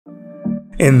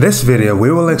In this video,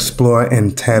 we will explore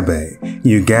Entebbe,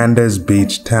 Uganda's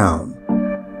beach town.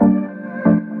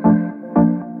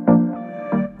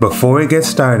 Before we get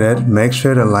started, make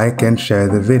sure to like and share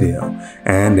the video.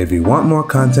 And if you want more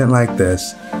content like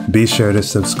this, be sure to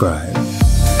subscribe.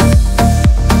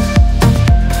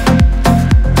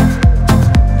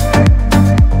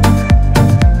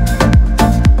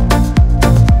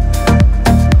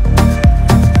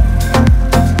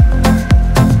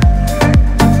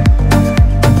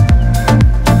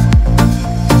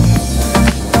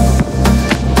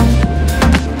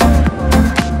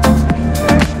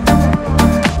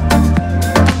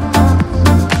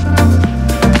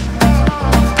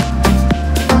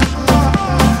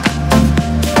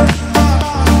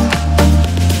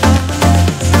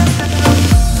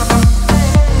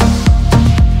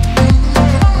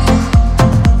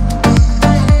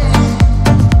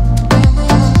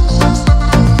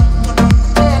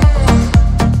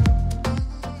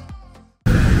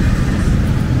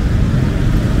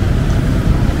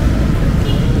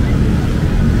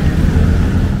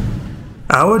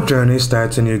 Our journey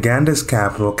starts in Uganda's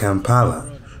capital,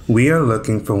 Kampala. We are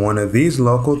looking for one of these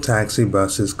local taxi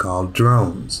buses called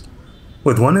drones.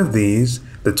 With one of these,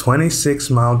 the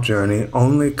 26-mile journey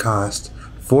only costs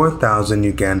 4,000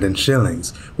 Ugandan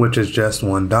shillings, which is just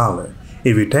 $1.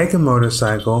 If you take a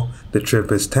motorcycle, the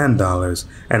trip is $10,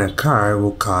 and a car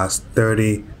will cost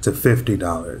 $30 to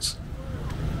 $50.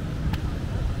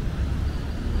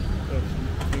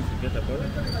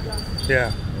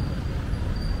 Yeah.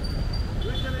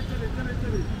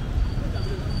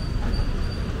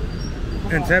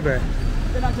 Entebbe.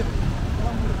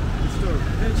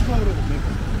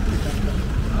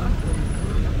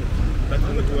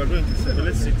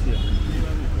 Let's sit here.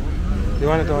 You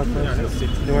want to go first? Yeah, let's sit.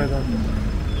 You want to go?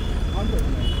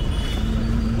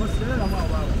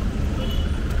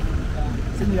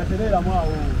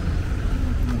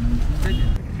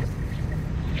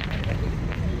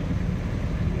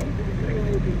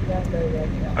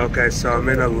 Okay, so I'm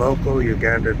in a local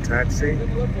Ugandan taxi.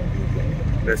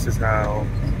 This is how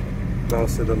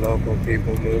most of the local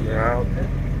people move around.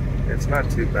 It's not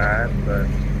too bad, but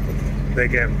they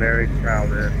get very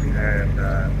crowded and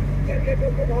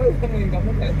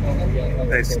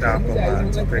they stop a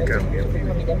lot to pick up new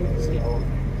people. So,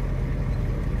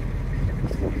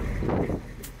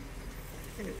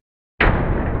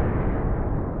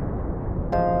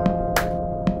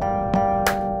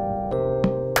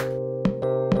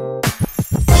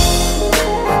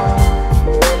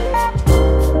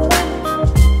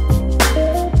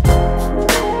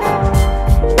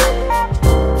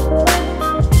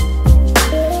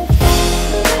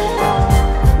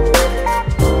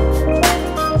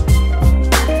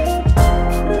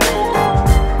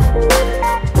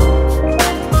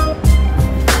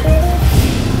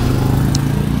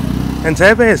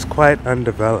 Entebbe is quite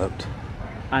undeveloped.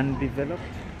 Undeveloped?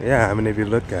 Yeah, I mean if you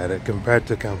look at it compared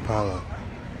to Kampala.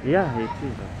 Yeah, it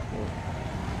is.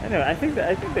 Anyway, I think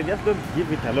they just don't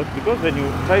give it a lot because when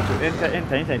you try to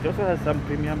enter, it also has some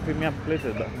premium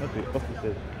places, but not the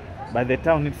offices. But the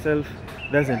town itself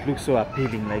doesn't look so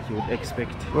appealing like you would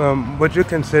expect. Would you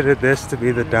consider this to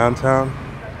be the downtown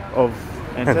Of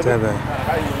Entebbe?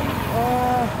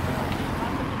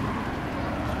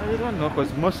 I don't know,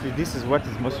 because mostly this is what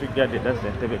is most regarded as the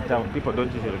Entebbe town. People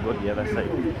don't usually go the other side.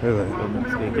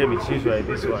 Really? It's usually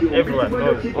this one. Everyone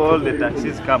knows. All the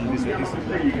taxis come this way. This is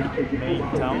the main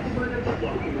town.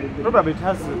 Probably it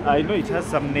has, I know it has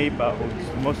some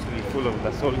neighborhoods, mostly full of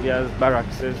the soldiers,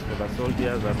 barracks for the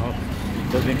soldiers and all.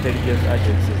 Those intelligence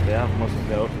agencies, they have most of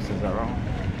their offices around.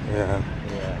 Yeah.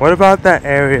 What about that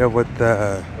area with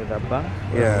the... With the bank?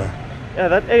 Yeah. Yeah,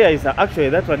 that area is actually,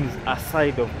 that one is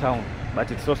aside of town. But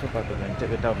it's also part of the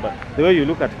Entebbe town. But the way you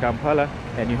look at Kampala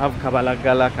and you have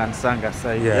Kabalagalak and Sanga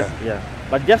side, yeah.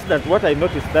 But just that, what I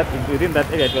noticed that within that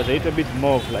area, it was a little bit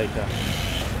more of like a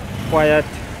quiet,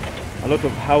 a lot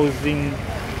of housing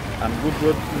and good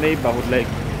road neighborhood. Like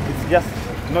it's just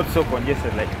not so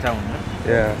congested like town.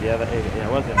 Yeah. The other area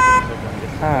wasn't so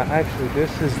congested. Actually,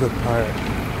 this is the part.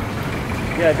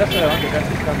 Yeah, that's why I want the guys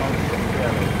to come out.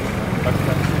 Yeah, but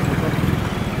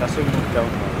that's so move down.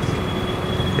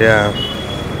 Yeah.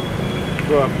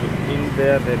 Go up in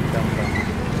there, then come back.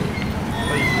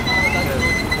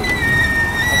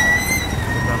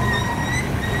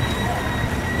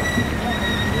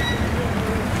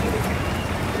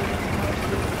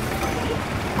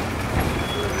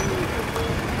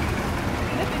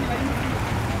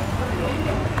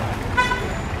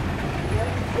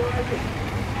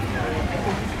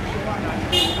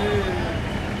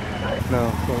 No,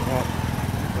 go up.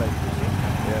 Like,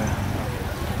 yeah.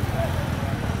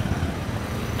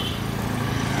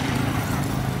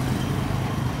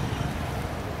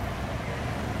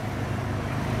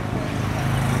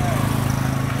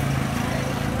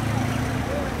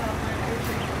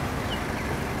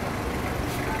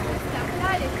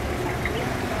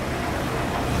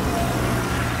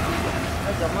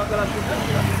 Some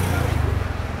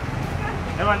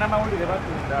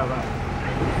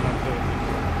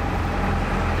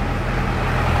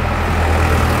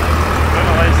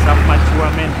mature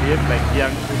men behave like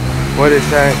young people. What is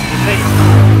that? He says,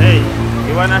 hey,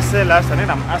 you wanna sell us? And then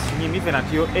I'm asking him, even at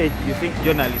your age, you think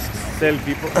journalists sell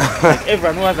people? Like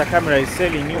everyone who has a camera is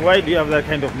selling you. Why do you have that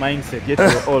kind of mindset? Yet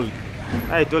you're old.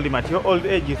 I told him, at your old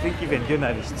age, you think even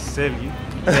journalists sell you?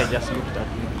 They just looked at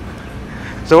me.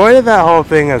 So where did that whole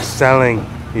thing of selling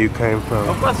you came from?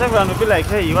 Of course, everyone will be like,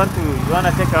 hey, you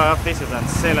wanna take our faces and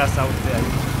sell us out there?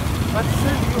 But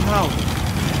sell you how?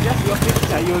 Just your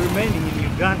picture, you're remaining in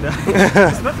Uganda.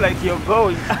 It's not like you're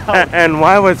going out. And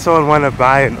why would someone want to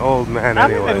buy an old man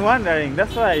I'm anyway? even wondering.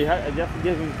 That's why I just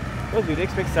gave him. Because you'd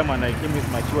expect someone like him who's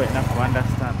mature enough to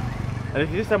understand. And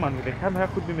if you see someone with a camera,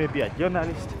 could be maybe a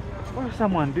journalist or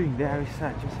someone doing their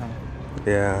research or something.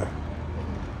 Yeah.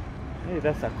 Maybe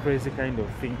that's a crazy kind of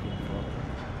thinking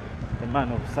for a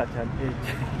man of such an age.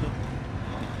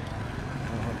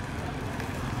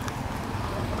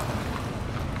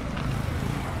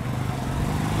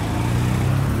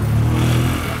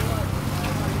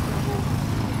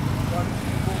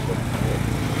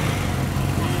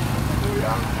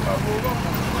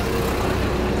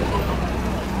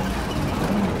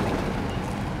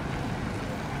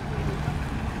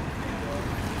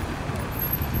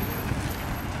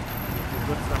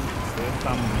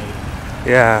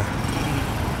 Yeah.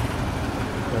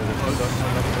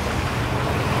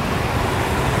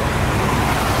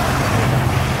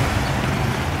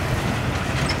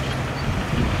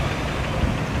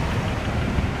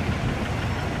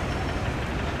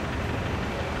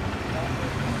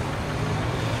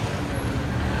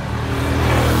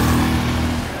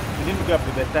 didn't go up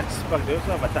to the taxi park. They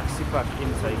also have a taxi park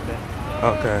inside there.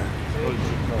 Okay.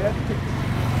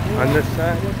 On this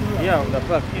side? Yeah, on the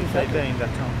park inside there in the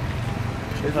town.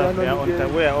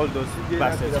 Where all those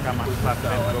buses come and park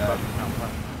and go back to Kampala.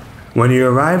 When you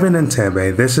arrive in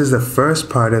Entebbe, this is the first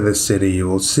part of the city you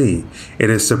will see. It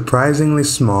is surprisingly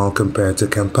small compared to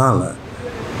Kampala.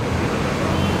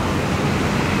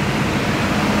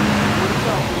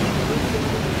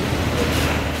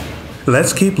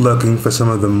 Let's keep looking for some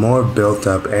of the more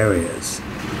built-up areas.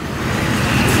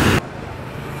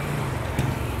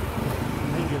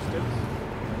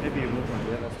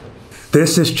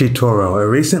 This is Chitoro, a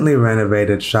recently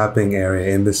renovated shopping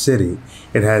area in the city.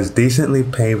 It has decently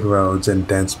paved roads and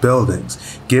dense buildings,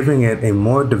 giving it a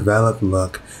more developed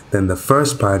look than the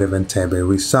first part of Entebbe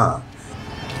we saw.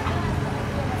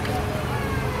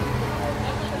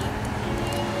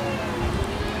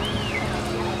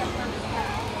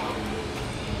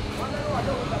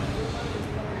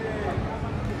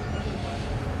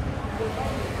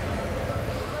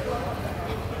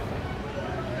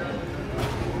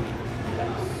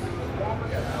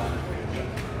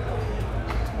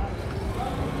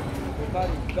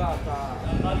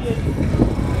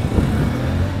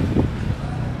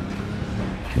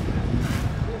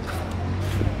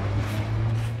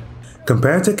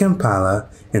 Compared to Kampala,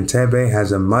 Entebbe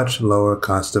has a much lower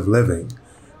cost of living.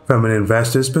 From an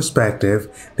investor's perspective,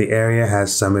 the area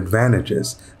has some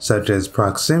advantages, such as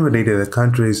proximity to the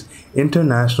country's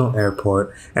international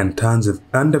airport and tons of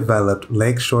undeveloped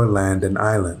lakeshore land and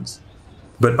islands.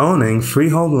 But owning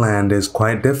freehold land is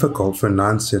quite difficult for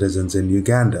non-citizens in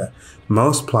Uganda.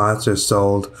 Most plots are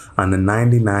sold on a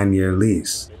 99-year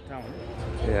lease.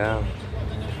 Yeah,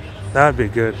 that'd be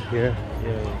good here.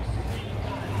 Yeah.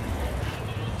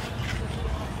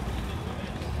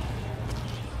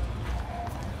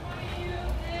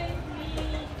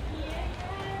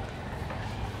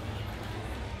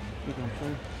 You can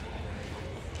try.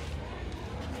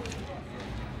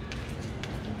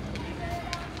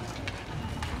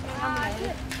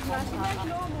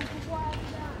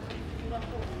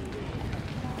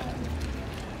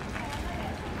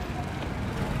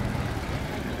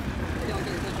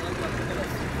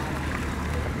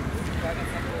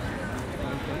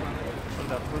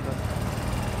 Hold up.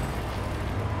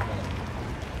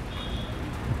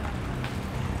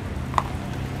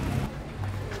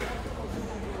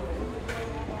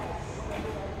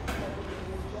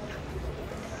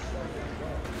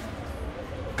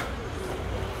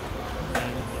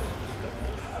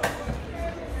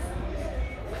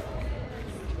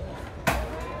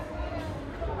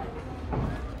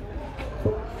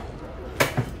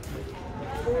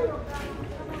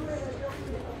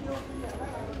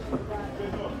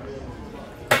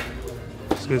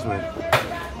 Excuse me.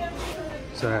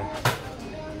 Sorry.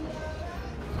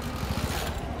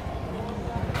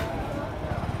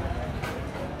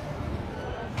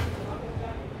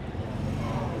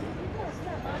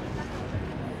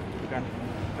 You can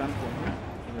turn from here?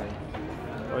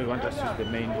 Right. Or you want us to use the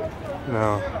main?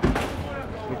 No.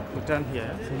 We turn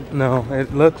here. No,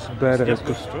 it looks better. Just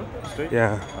go straight?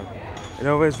 Yeah. Okay. It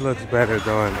always looks better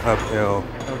going uphill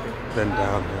Okay. than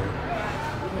downhill.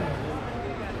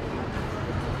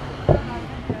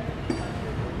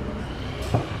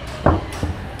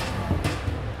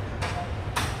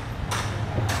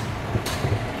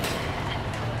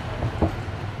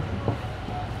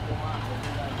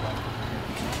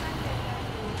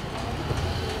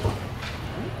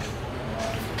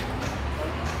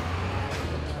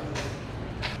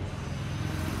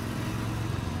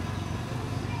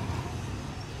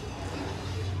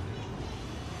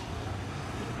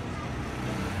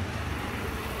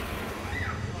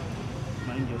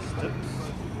 Mind your steps.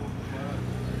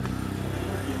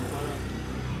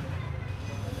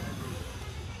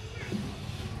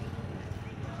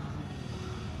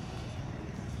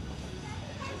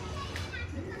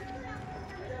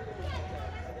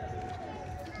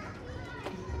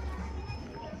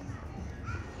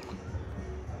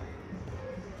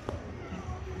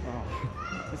 Wow,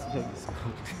 this job is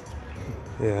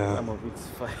good. Yeah. Some of it's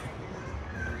fine.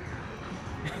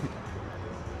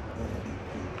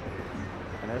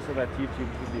 And I saw that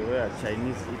YouTube video where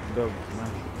Chinese eat dogs,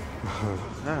 man.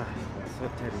 It's so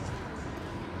terrible.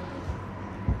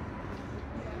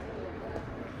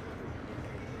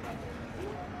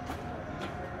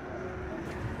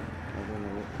 I don't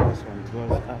know if this one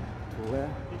goes up to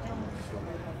where.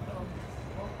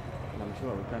 I'm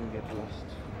sure we can't get lost.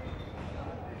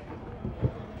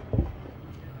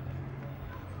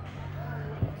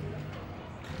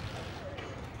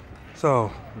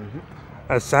 So,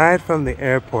 aside from the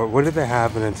airport, what do they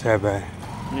have in Entebbe?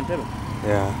 Entebbe?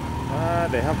 Yeah.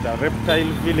 They have the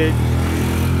reptile village.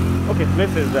 Okay,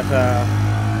 places that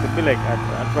could be like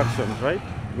attractions, right?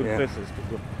 Good places to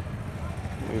go.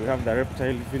 We have the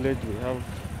reptile village. We have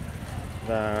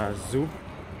the zoo,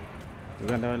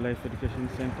 Uganda Wildlife Education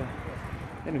Center.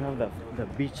 Then we have the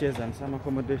beaches and some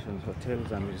accommodations,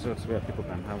 hotels and resorts where people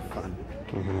can have fun.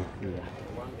 Yeah.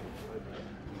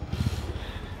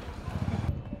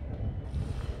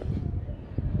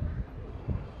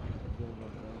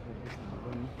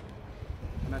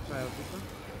 Can I try out this one?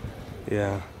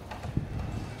 Yeah.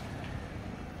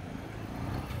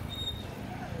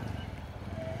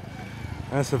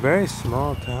 That's a very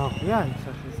small town. Yeah,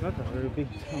 it's not a very big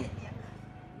town.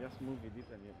 Just move with it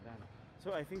and you're done.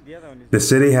 So I think the other one is... The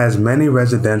city has many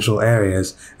residential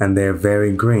areas and they're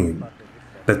very green.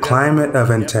 The climate of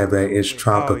Entebbe is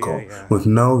tropical, with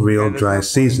no real dry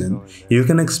season. You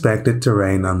can expect it to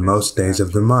rain on most days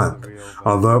of the month,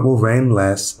 although it will rain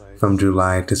less from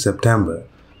July to September.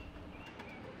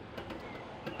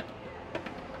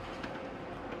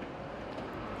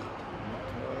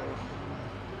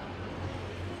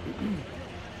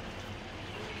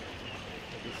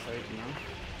 This side now.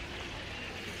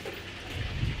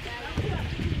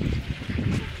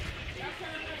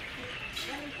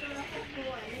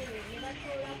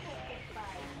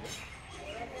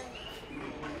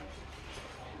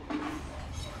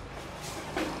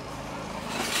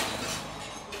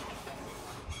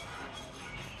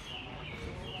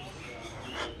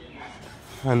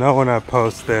 I know when I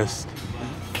post this,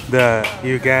 the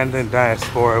Ugandan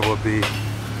diaspora will be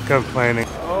complaining.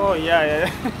 Oh, yeah.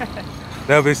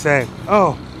 They'll be saying,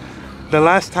 oh, the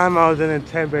last time I was in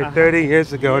Entebbe 30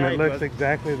 years ago and it looks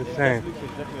exactly the same. It looks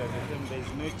exactly like the same.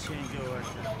 There's no change over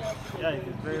here. Yeah, it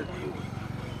is very true.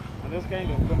 And those kind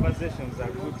of conversations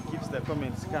are good. Keeps the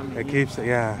comments coming. It keeps it,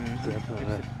 yeah, Keeps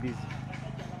definitely. it busy.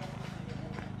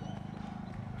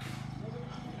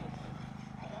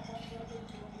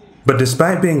 But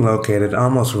despite being located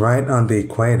almost right on the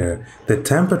equator, the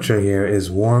temperature here is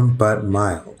warm but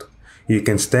mild. You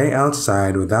can stay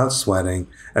outside without sweating,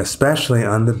 especially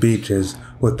on the beaches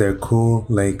with their cool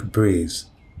lake breeze.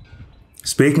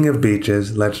 Speaking of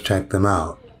beaches, let's check them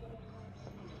out.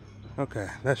 Okay,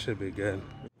 that should be good.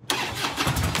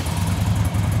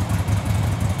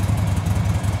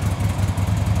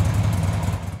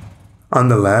 On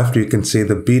the left, you can see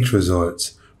the beach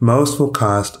resorts. Most will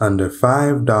cost under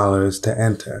 $5 to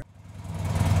enter.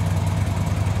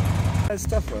 That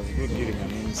stuff was good during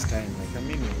Amin's time.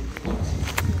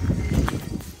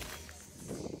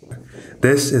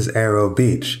 This is Arrow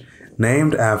Beach,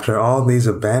 named after all these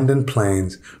abandoned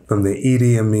planes from the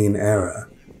Idi Amin era.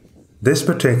 This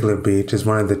particular beach is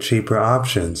one of the cheaper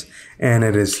options, and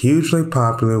it is hugely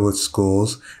popular with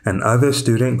schools and other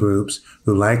student groups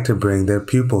who like to bring their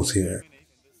pupils here.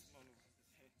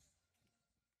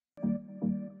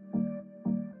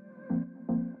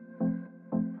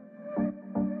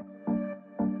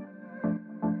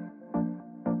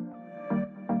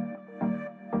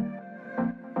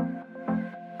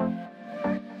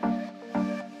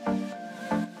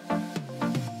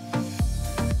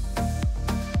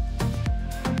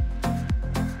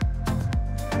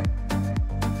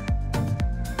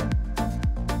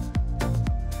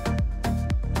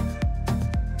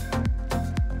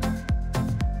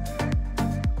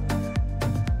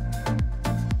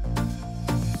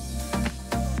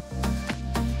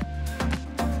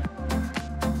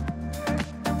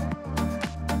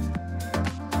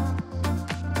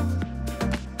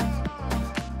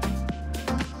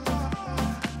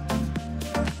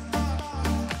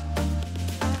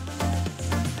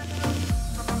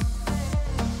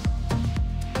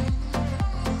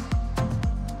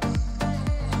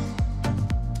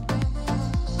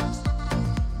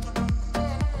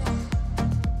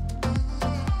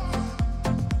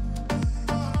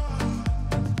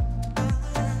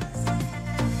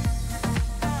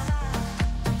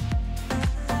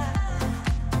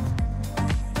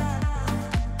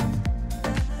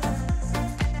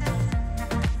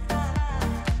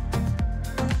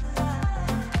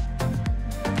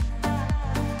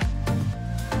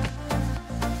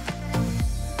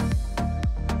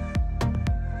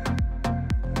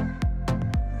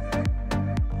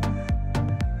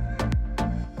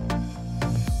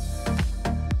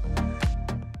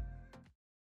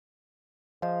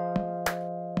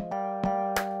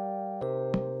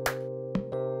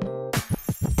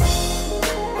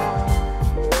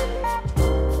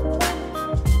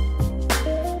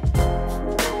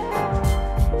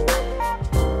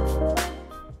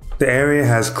 The area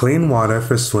has clean water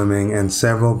for swimming and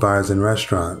several bars and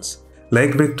restaurants.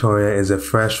 Lake Victoria is a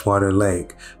freshwater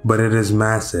lake, but it is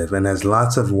massive and has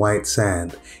lots of white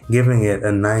sand, giving it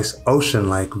a nice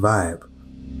ocean-like vibe.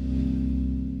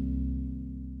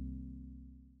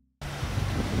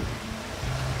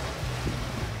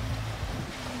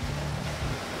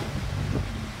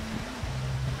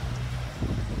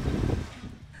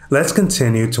 Let's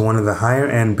continue to one of the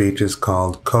higher-end beaches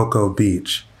called Cocoa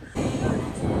Beach.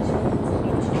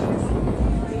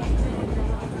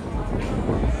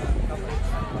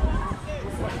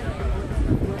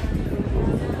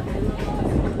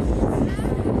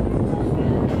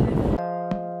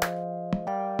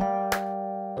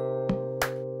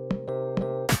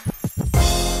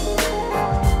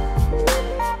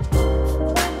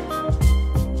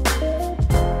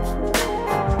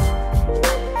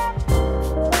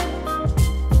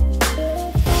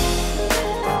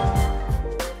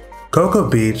 Cocoa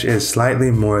Beach is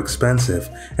slightly more expensive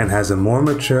and has a more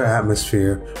mature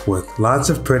atmosphere with lots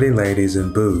of pretty ladies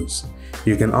and booze.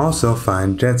 You can also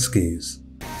find jet skis.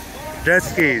 Jet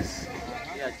skis.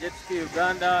 Yeah, jet ski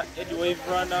Uganda, Eddy wave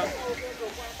runner.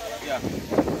 Yeah,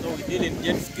 so we deal in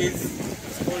jet skis.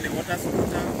 It's called a water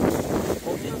scooter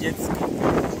or a jet ski,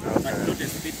 but not a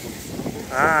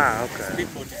speedboat. Ah, okay.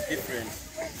 Speedboat is different.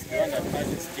 It's the one that has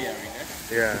the steering.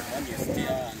 Yeah. One you steer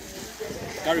and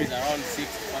it carries around 6 to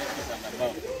 5 feet and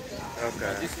above. Okay.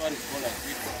 But this one is called a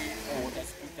jet ski or water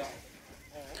scooter.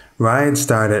 Rides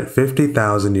start at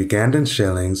 50,000 Ugandan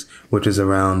shillings, which is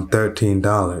around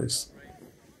 $13.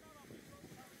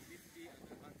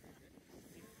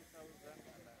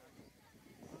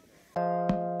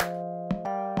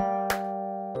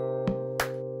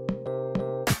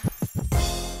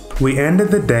 We ended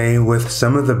the day with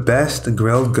some of the best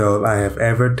grilled goat I have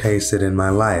ever tasted in my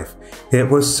life.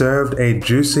 It was served a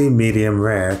juicy medium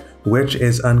rare, which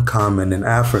is uncommon in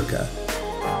Africa.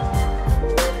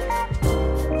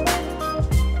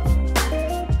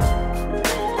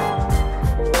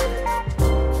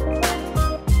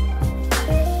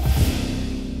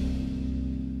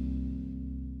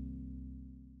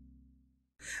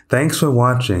 Thanks for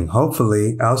watching.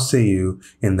 Hopefully, I'll see you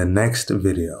in the next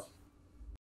video.